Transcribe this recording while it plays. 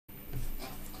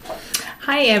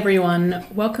Hi everyone,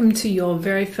 welcome to your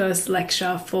very first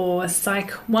lecture for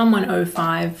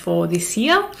PSYX1105 for this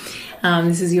year.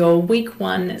 This is your week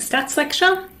 1 stats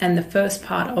lecture and the first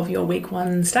part of your week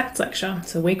 1 stats lecture,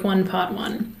 so week 1 part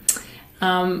 1.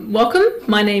 Welcome,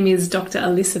 my name is Dr.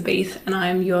 Elizabeth and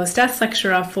I'm your stats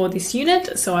lecturer for this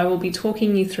unit, so I will be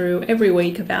talking you through every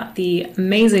week about the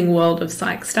amazing world of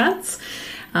psych stats.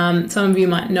 Some of you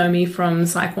might know me from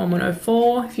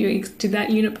PSYX1104 if you did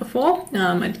that unit before.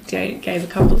 I gave a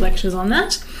couple of lectures on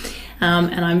that.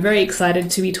 And I'm very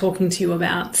excited to be talking to you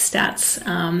about stats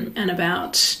and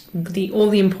about all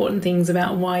the important things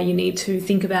about why you need to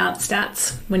think about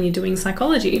stats when you're doing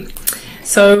psychology.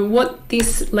 So what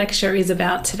this lecture is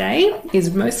about today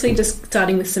is mostly just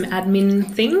starting with some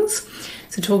admin things.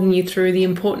 So talking you through the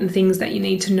important things that you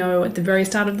need to know at the very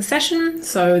start of the session.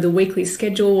 So the weekly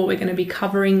schedule, what we're going to be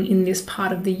covering in this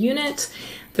part of the unit,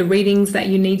 the readings that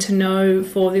you need to know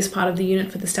for this part of the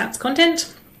unit for the stats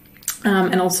content,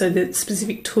 and also the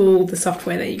specific tool, the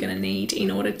software that you're going to need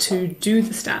in order to do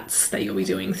the stats that you'll be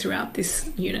doing throughout this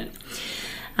unit.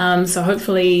 So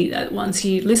hopefully once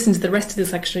you listen to the rest of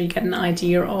this lecture, you get an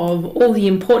idea of all the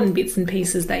important bits and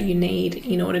pieces that you need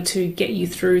in order to get you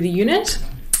through the unit.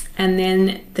 And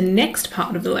then the next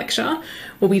part of the lecture,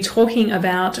 we'll be talking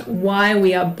about why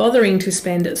we are bothering to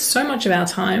spend so much of our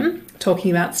time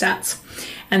talking about stats.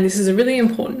 And this is a really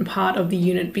important part of the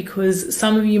unit because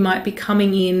some of you might be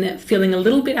coming in feeling a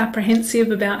little bit apprehensive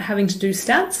about having to do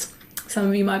stats. Some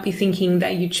of you might be thinking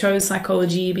that you chose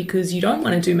psychology because you don't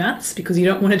want to do maths, because you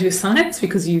don't want to do science,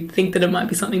 because you think that it might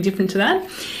be something different to that.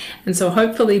 And so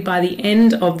hopefully by the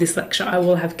end of this lecture, I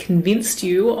will have convinced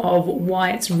you of why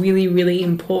it's really, really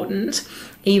important,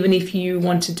 even if you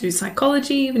want to do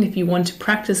psychology, even if you want to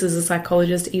practice as a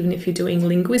psychologist, even if you're doing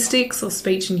linguistics or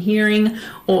speech and hearing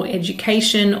or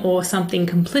education or something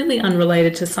completely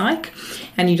unrelated to psych,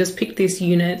 and you just picked this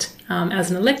unit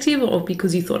as an elective or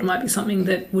because you thought it might be something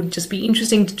that would just be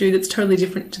interesting to do that's totally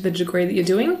different to the degree that you're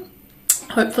doing.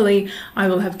 Hopefully, I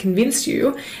will have convinced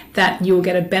you that you'll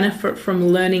get a benefit from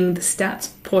learning the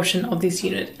stats portion of this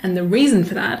unit. And the reason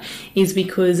for that is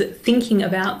because thinking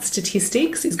about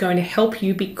statistics is going to help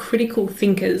you be critical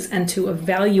thinkers and to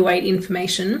evaluate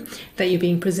information that you're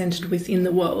being presented with in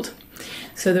the world.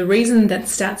 So the reason that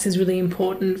stats is really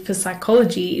important for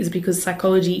psychology is because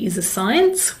psychology is a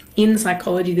science. In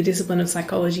psychology, the discipline of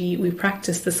psychology, we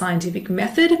practice the scientific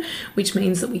method, which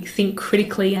means that we think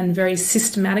critically and very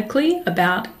systematically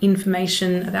about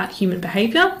information about human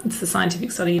behavior. It's the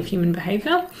scientific study of human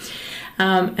behavior.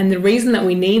 And the reason that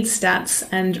we need stats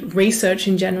and research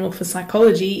in general for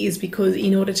psychology is because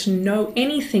in order to know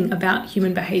anything about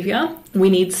human behavior, we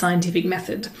need scientific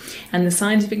method. And the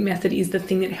scientific method is the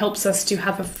thing that helps us to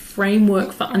have a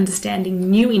framework for understanding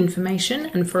new information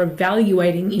and for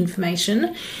evaluating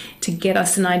information to get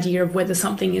us an idea of whether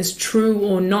something is true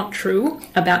or not true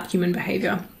about human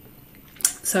behavior.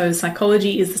 So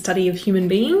psychology is the study of human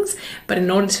beings, but in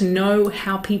order to know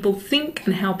how people think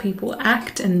and how people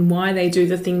act and why they do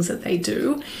the things that they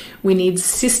do, we need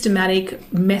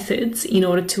systematic methods in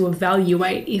order to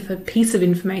evaluate if a piece of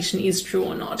information is true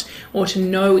or not, or to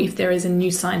know if there is a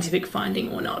new scientific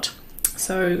finding or not.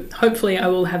 So hopefully I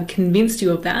will have convinced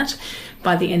you of that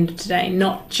by the end of today,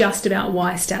 not just about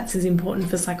why stats is important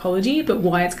for psychology, but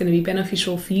why it's going to be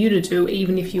beneficial for you to do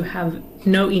even if you have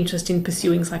no interest in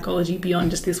pursuing psychology beyond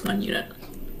just this one unit.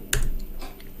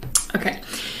 Okay,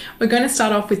 we're going to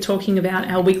start off with talking about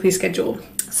our weekly schedule.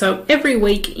 So every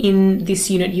week in this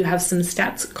unit you have some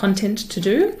stats content to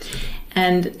do.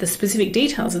 And the specific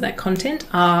details of that content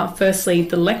are firstly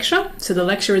the lecture. So the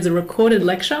lecture is a recorded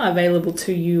lecture available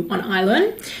to you on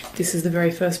iLearn. This is the very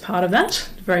first part of that,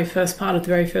 the very first part of the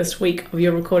very first week of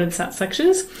your recorded stats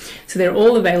lectures. So they're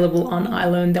all available on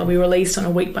iLearn. They'll be released on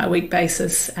a week-by-week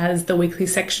basis as the weekly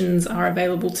sections are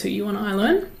available to you on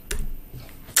iLearn.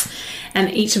 And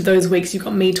each of those weeks you've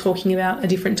got me talking about a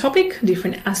different topic, a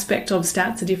different aspect of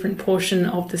stats, a different portion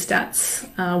of the stats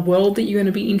world that you're going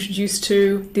to be introduced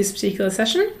to this particular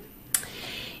session.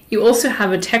 You also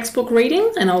have a textbook reading,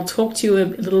 and I'll talk to you a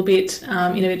little bit in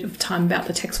a bit of time about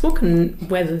the textbook and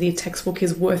whether the textbook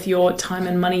is worth your time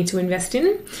and money to invest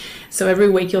in. So every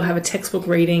week you'll have a textbook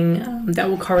reading that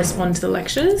will correspond to the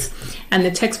lectures, and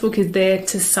the textbook is there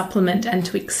to supplement and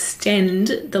to extend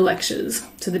the lectures.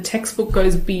 So the textbook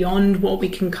goes beyond what we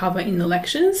can cover in the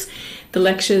lectures. The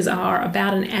lectures are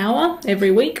about an hour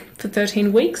every week for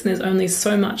 13 weeks, and there's only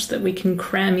so much that we can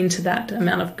cram into that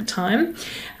amount of time.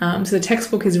 So the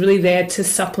textbook is really there to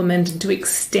supplement and to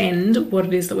extend what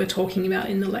it is that we're talking about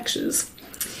in the lectures.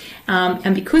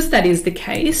 And because that is the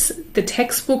case, the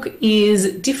textbook is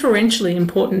differentially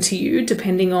important to you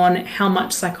depending on how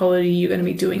much psychology you're going to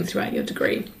be doing throughout your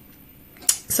degree.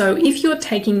 So if you're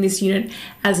taking this unit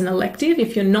as an elective,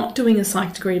 if you're not doing a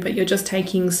psych degree, but you're just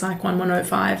taking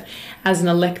PSYX1105 as an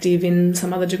elective in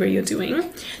some other degree you're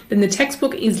doing, then the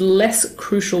textbook is less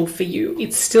crucial for you.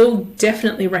 It's still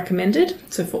definitely recommended.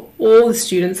 So for all the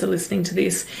students that are listening to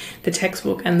this, the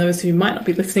textbook, and those who might not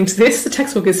be listening to this, the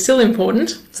textbook is still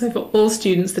important. So for all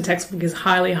students, the textbook is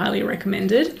highly, highly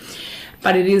recommended.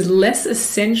 But it is less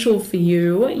essential for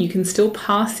you. You can still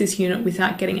pass this unit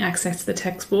without getting access to the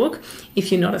textbook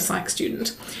if you're not a psych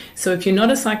student. So if you're not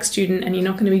a psych student and you're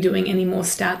not going to be doing any more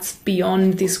stats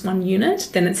beyond this one unit,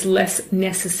 then it's less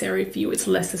necessary for you. It's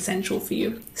less essential for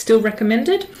you. Still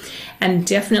recommended, and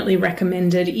definitely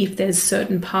recommended if there's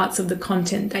certain parts of the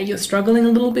content that you're struggling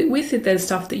a little bit with. If there's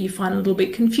stuff that you find a little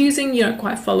bit confusing, you don't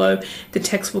quite follow, the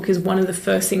textbook is one of the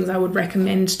first things I would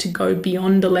recommend to go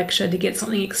beyond a lecture to get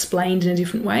something explained in a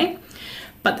different way.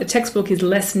 But the textbook is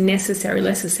less necessary,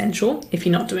 less essential if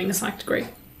you're not doing a psych degree.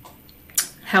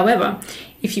 However,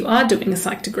 if you are doing a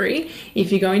psych degree,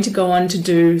 if you're going to go on to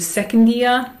do second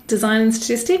year design and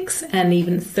statistics and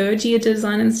even third year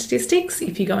design and statistics,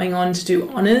 if you're going on to do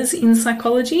honours in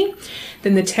psychology,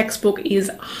 then the textbook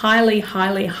is highly,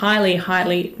 highly, highly,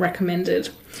 highly recommended.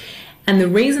 And the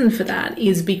reason for that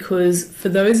is because for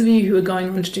those of you who are going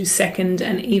on to do second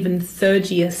and even third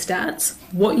year stats,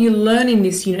 what you learn in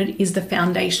this unit is the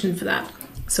foundation for that.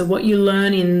 So what you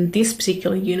learn in this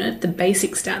particular unit, the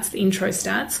basic stats, the intro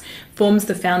stats, forms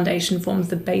the foundation, forms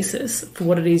the basis for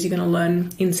what it is you're going to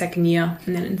learn in second year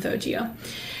and then in third year.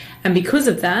 And because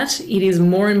of that, it is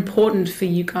more important for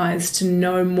you guys to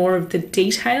know more of the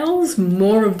details,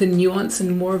 more of the nuance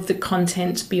and more of the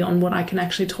content beyond what I can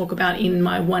actually talk about in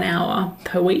my 1 hour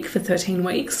per week for 13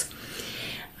 weeks.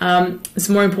 It's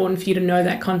more important for you to know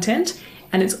that content.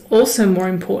 And it's also more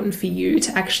important for you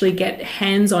to actually get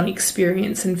hands-on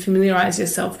experience and familiarize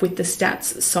yourself with the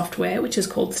stats software, which is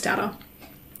called Stata.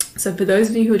 So for those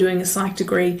of you who are doing a psych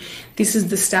degree, this is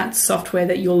the stats software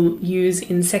that you'll use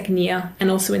in second year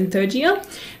and also in third year.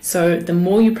 So the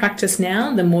more you practice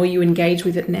now, the more you engage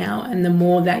with it now, and the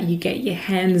more that you get your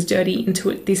hands dirty into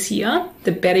it this year,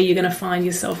 the better you're going to find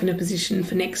yourself in a position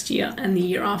for next year and the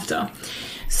year after.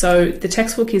 So the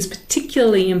textbook is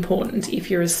particularly important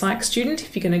if you're a psych student,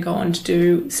 if you're going to go on to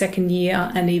do second year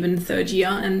and even third year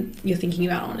and you're thinking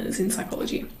about honours in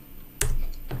psychology.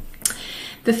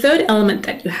 The third element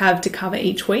that you have to cover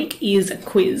each week is a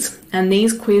quiz, and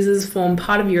these quizzes form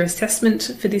part of your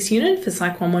assessment for this unit for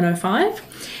PSYX1105.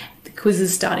 The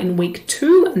quizzes start in week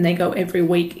 2 and they go every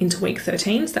week into week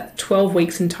 13, so that's 12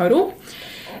 weeks in total.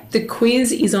 The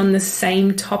quiz is on the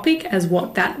same topic as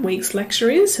what that week's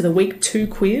lecture is. So the week 2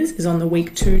 quiz is on the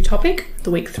week 2 topic. The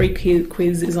week 3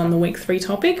 quiz is on the week 3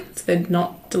 topic. So they're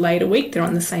not delayed a week, they're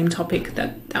on the same topic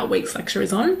that that week's lecture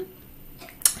is on.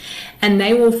 And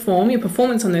they will form, your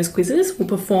performance on those quizzes will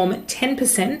perform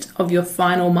 10% of your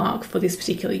final mark for this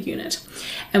particular unit.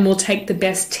 And we'll take the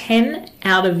best 10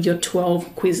 out of your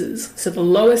 12 quizzes. So the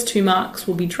lowest 2 marks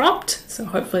will be dropped. So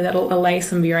hopefully that'll allay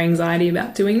some of your anxiety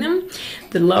about doing them.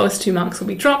 The lowest 2 marks will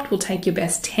be dropped. We'll take your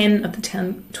best 10 of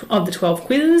the 12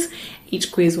 quizzes.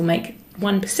 Each quiz will make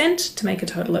 1% to make a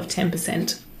total of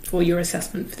 10% for your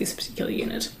assessment for this particular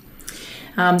unit.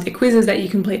 They're quizzes that you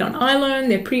complete on iLearn.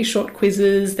 They're pretty short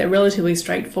quizzes. They're relatively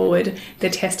straightforward. They're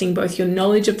testing both your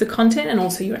knowledge of the content and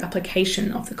also your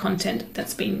application of the content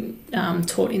that's been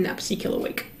taught in that particular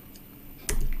week.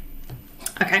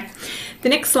 Okay, the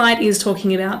next slide is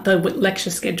talking about the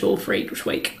lecture schedule for each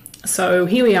week. So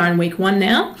here we are in week 1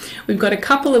 now. We've got a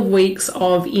couple of weeks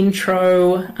of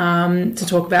intro to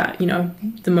talk about, you know,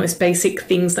 the most basic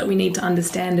things that we need to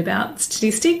understand about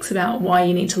statistics, about why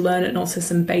you need to learn it, and also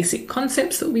some basic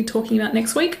concepts that we'll be talking about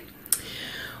next week.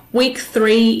 Week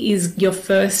 3 is your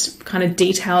first kind of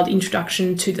detailed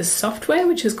introduction to the software,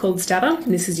 which is called Stata.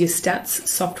 And this is your stats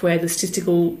software, the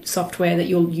statistical software that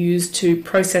you'll use to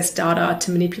process data,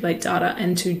 to manipulate data,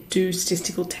 and to do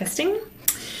statistical testing.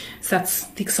 So that's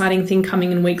the exciting thing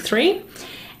coming in week 3.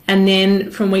 And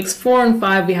then from weeks 4 and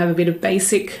 5, we have a bit of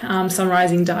basic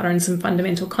summarizing data and some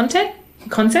fundamental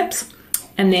concepts.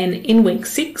 And then in week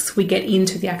 6, we get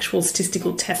into the actual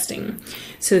statistical testing.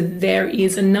 So there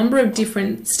is a number of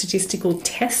different statistical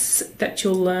tests that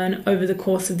you'll learn over the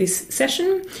course of this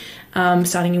session,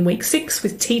 starting in week 6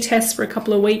 with t-tests for a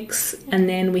couple of weeks. And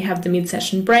then we have the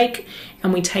mid-session break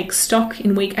and we take stock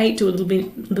in week 8, do a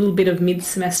little bit of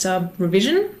mid-semester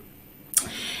revision.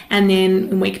 And then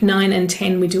in week 9 and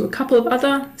 10, we do a couple of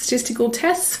other statistical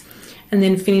tests, and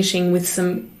then finishing with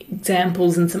some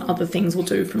examples and some other things we'll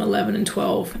do from 11 and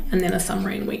 12, and then a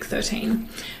summary in week 13.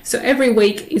 So every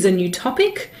week is a new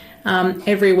topic.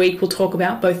 Every week we'll talk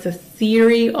about both the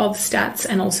theory of stats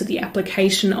and also the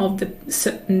application of the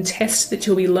certain tests that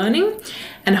you'll be learning.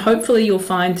 And hopefully you'll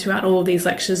find throughout all of these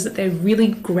lectures that they're really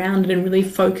grounded and really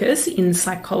focused in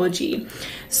psychology.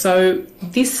 So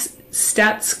this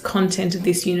stats content of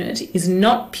this unit is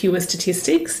not pure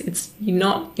statistics. You're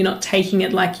not taking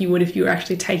it like you would if you were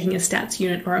actually taking a stats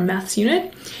unit or a maths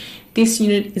unit. This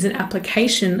unit is an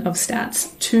application of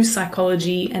stats to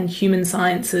psychology and human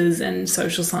sciences and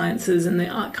social sciences and the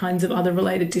kinds of other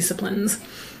related disciplines.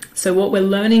 So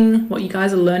what you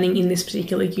guys are learning in this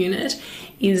particular unit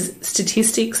is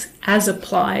statistics as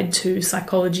applied to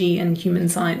psychology and human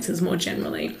sciences more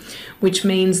generally, which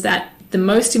means that the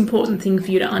most important thing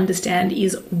for you to understand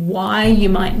is why you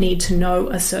might need to know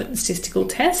a certain statistical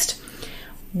test,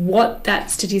 what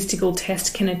that statistical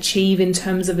test can achieve in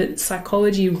terms of its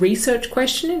psychology research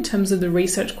question, in terms of the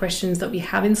research questions that we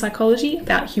have in psychology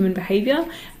about human behavior,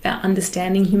 about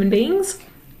understanding human beings,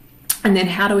 and then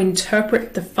how to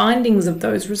interpret the findings of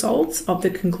those results, of the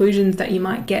conclusions that you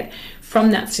might get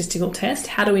from that statistical test,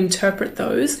 how to interpret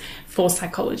those for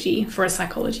psychology, for a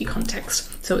psychology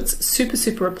context. So it's super,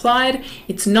 super applied.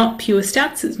 It's not pure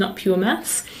stats, it's not pure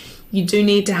maths. You do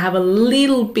need to have a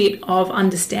little bit of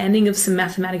understanding of some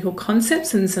mathematical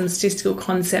concepts and some statistical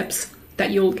concepts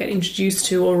that you'll get introduced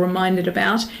to or reminded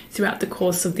about throughout the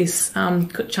course of this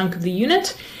chunk of the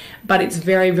unit. But it's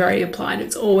very, very applied.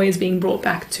 It's always being brought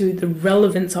back to the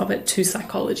relevance of it to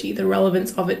psychology, the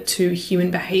relevance of it to human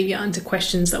behavior and to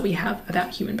questions that we have about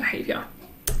human behavior.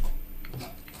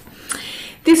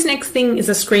 This next thing is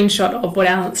a screenshot of what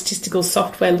our statistical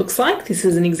software looks like. This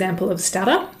is an example of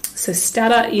Stata. So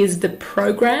Stata is the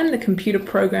program, the computer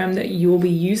program that you will be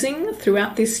using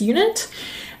throughout this unit.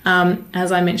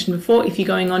 As I mentioned before, if you're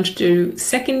going on to do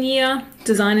second year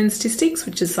design and statistics,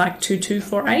 which is Psych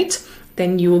 2248,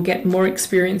 then you will get more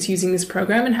experience using this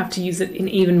program and have to use it in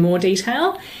even more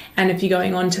detail. And if you're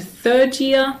going on to third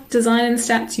year design and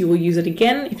stats, you will use it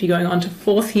again. If you're going on to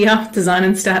fourth year design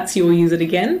and stats, you will use it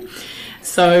again.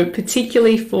 So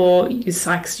particularly for you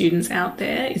psych students out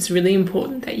there, it's really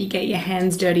important that you get your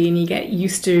hands dirty and you get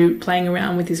used to playing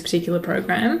around with this particular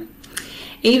program.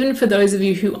 Even for those of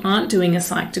you who aren't doing a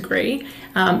psych degree,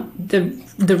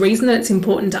 the reason that it's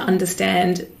important to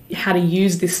understand how to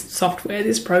use this software,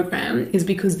 this program, is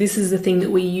because this is the thing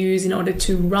that we use in order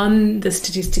to run the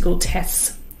statistical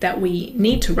tests that we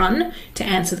need to run to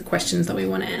answer the questions that we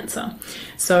want to answer.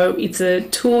 So it's a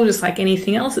tool just like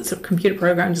anything else. It's a computer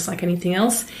program just like anything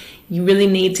else. You really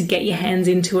need to get your hands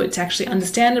into it to actually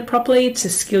understand it properly, to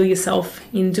skill yourself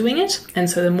in doing it. And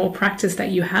so the more practice that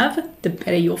you have, the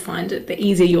better you'll find it, the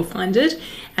easier you'll find it,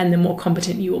 and the more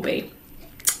competent you will be.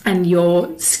 And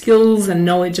your skills and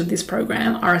knowledge of this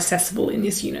program are accessible in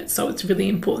this unit. So it's really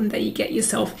important that you get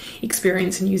yourself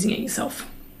experience in using it yourself.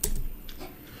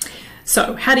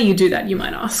 So how do you do that, you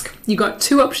might ask? You've got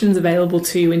two options available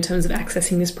to you in terms of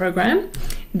accessing this program.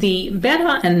 The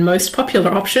better and most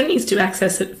popular option is to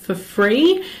access it for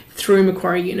free through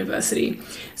Macquarie University.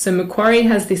 So Macquarie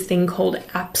has this thing called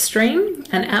AppStream,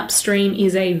 and AppStream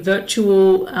is a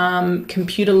virtual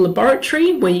computer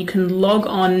laboratory where you can log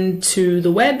on to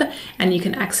the web and you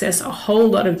can access a whole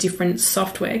lot of different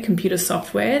software, computer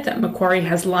software that Macquarie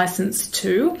has licensed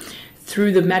to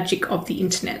through the magic of the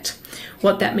internet.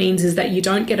 What that means is that you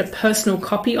don't get a personal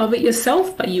copy of it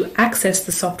yourself, but you access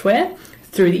the software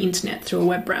through the internet, through a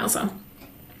web browser.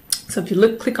 So if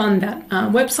you click on that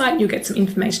website, you'll get some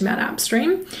information about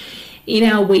AppStream. In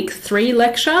our week 3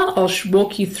 lecture, I'll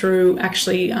walk you through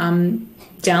actually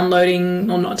downloading,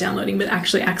 or not downloading, but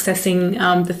actually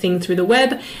accessing the thing through the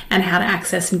web and how to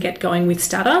access and get going with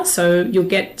Stata. So you'll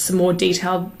get some more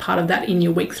detailed part of that in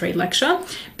your week 3 lecture.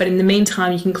 But in the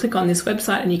meantime, you can click on this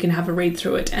website and you can have a read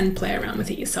through it and play around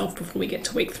with it yourself before we get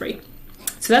to week 3.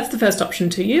 So that's the first option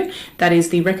to you. That is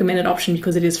the recommended option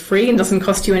because it is free and doesn't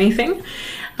cost you anything.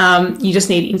 You just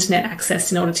need internet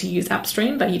access in order to use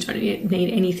AppStream, but you don't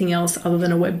need anything else other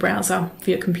than a web browser for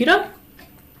your computer.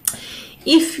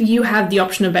 If you have the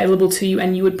option available to you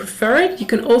and you would prefer it, you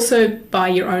can also buy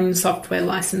your own software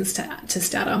license to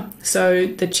Stata. So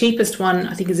the cheapest one,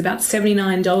 I think, is about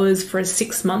 $79 for a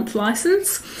 6-month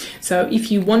license. So if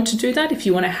you want to do that, if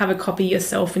you want to have a copy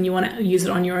yourself and you want to use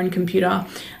it on your own computer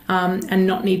and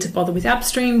not need to bother with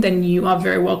AppStream, then you are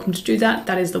very welcome to do that.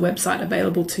 That is the website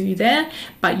available to you there,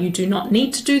 but you do not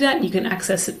need to do that. You can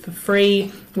access it for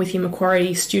free with your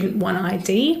Macquarie Student One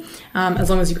ID. As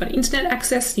long as you've got internet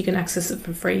access, you can access it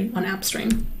for free on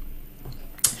AppStream.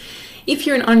 If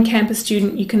you're an on-campus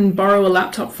student, you can borrow a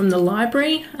laptop from the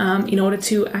library in order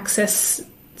to access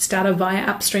Stata via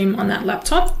AppStream on that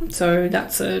laptop. So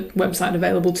that's a website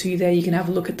available to you there. You can have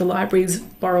a look at the library's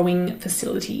borrowing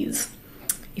facilities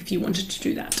if you wanted to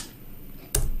do that.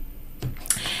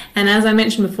 And as I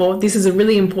mentioned before, this is a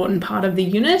really important part of the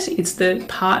unit. It's the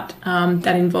part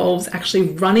that involves actually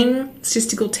running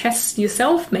statistical tests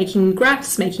yourself, making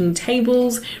graphs, making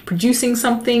tables, producing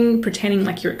something, pretending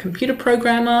like you're a computer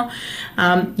programmer.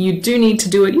 You do need to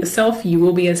do it yourself. You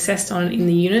will be assessed on it in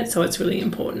the unit, so it's really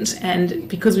important. And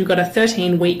because we've got a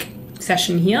 13-week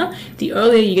session here, the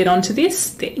earlier you get onto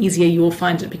this, the easier you will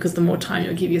find it, because the more time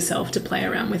you'll give yourself to play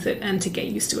around with it and to get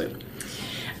used to it.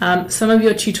 Some of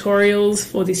your tutorials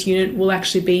for this unit will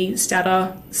actually be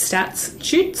Stata Stats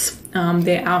Tutes.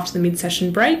 They're after the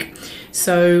mid-session break.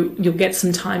 So you'll get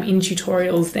some time in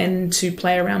tutorials then to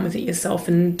play around with it yourself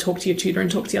and talk to your tutor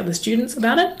and talk to the other students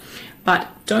about it. But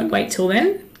don't wait till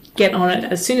then. Get on it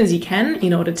as soon as you can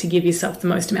in order to give yourself the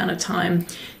most amount of time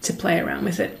to play around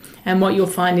with it. And what you'll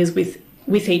find is with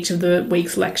each of the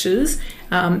week's lectures,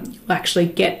 you'll actually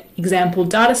get example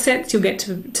data sets. You'll get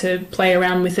to play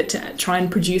around with it to try and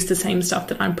produce the same stuff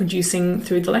that I'm producing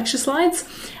through the lecture slides,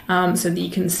 so that you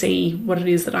can see what it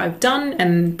is that I've done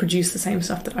and produce the same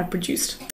stuff that I've produced.